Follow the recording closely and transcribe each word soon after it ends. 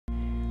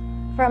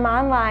From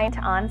online to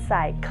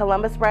on-site,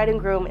 Columbus Bride and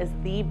Groom is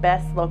the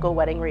best local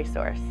wedding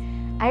resource.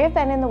 I have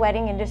been in the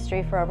wedding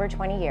industry for over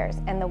 20 years,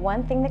 and the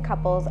one thing that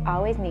couples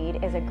always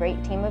need is a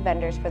great team of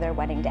vendors for their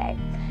wedding day.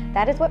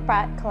 That is what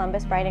brought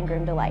Columbus Bride and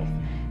Groom to life.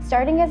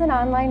 Starting as an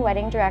online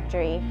wedding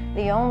directory,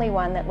 the only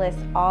one that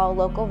lists all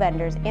local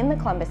vendors in the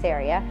Columbus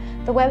area,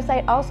 the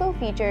website also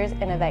features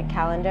an event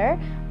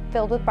calendar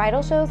filled with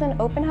bridal shows and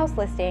open house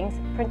listings,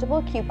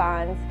 printable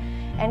coupons,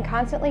 and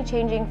constantly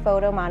changing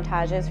photo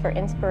montages for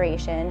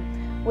inspiration,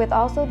 with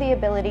also the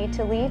ability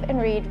to leave and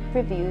read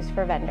reviews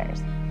for vendors.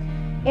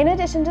 In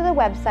addition to the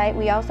website,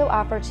 we also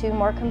offer 2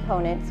 more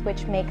components,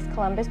 which makes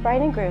Columbus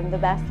Bride and Groom the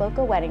best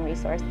local wedding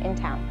resource in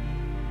town.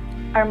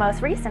 Our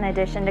most recent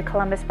addition to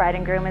Columbus Bride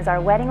and Groom is our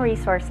Wedding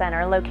Resource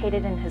Center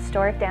located in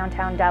historic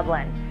downtown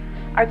Dublin.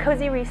 Our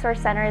Cozy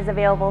Resource Center is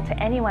available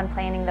to anyone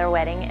planning their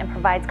wedding and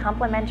provides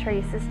complimentary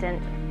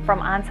assistance from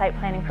on-site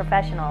planning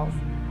professionals.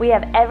 We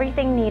have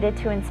everything needed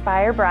to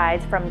inspire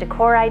brides, from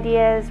decor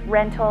ideas,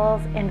 rentals,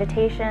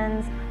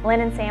 invitations,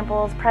 linen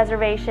samples,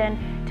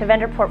 preservation, to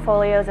vendor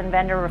portfolios and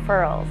vendor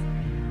referrals.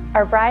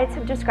 Our brides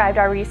have described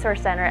our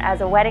resource center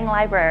as a wedding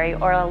library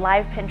or a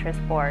live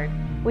Pinterest board.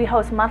 We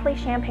host monthly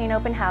champagne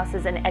open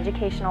houses and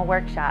educational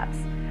workshops.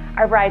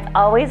 Our brides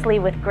always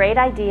leave with great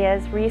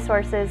ideas,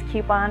 resources,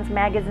 coupons,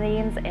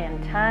 magazines,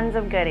 and tons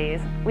of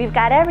goodies. We've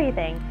got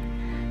everything.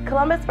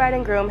 Columbus Bride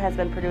and Groom has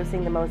been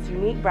producing the most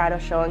unique bridal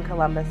show in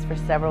Columbus for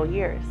several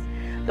years.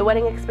 The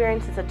wedding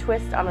experience is a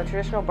twist on the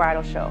traditional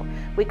bridal show.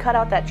 We cut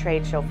out that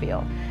trade show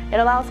feel. It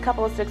allows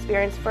couples to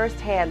experience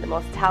firsthand the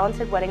most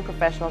talented wedding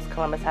professionals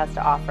Columbus has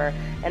to offer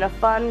in a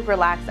fun,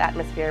 relaxed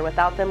atmosphere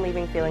without them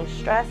leaving feeling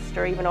stressed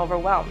or even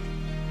overwhelmed.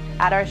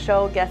 At our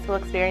show, guests will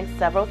experience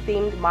several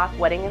themed mock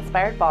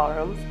wedding-inspired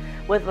ballrooms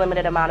with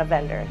limited amount of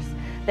vendors.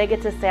 They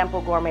get to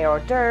sample gourmet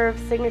hors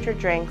d'oeuvres, signature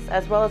drinks,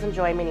 as well as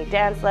enjoy mini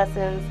dance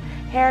lessons,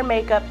 hair and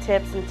makeup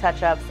tips and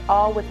touch-ups,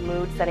 all with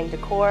mood-setting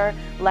decor,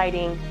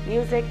 lighting,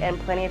 music, and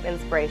plenty of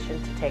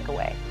inspiration to take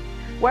away.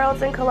 Where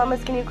else in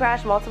Columbus can you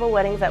crash multiple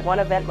weddings at one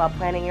event while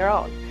planning your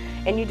own?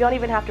 And you don't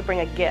even have to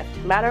bring a gift.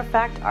 Matter of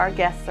fact, our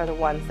guests are the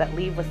ones that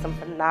leave with some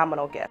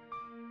phenomenal gifts.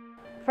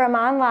 From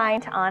online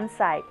to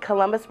on-site,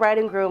 Columbus Bride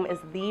and Groom is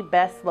the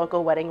best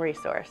local wedding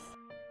resource.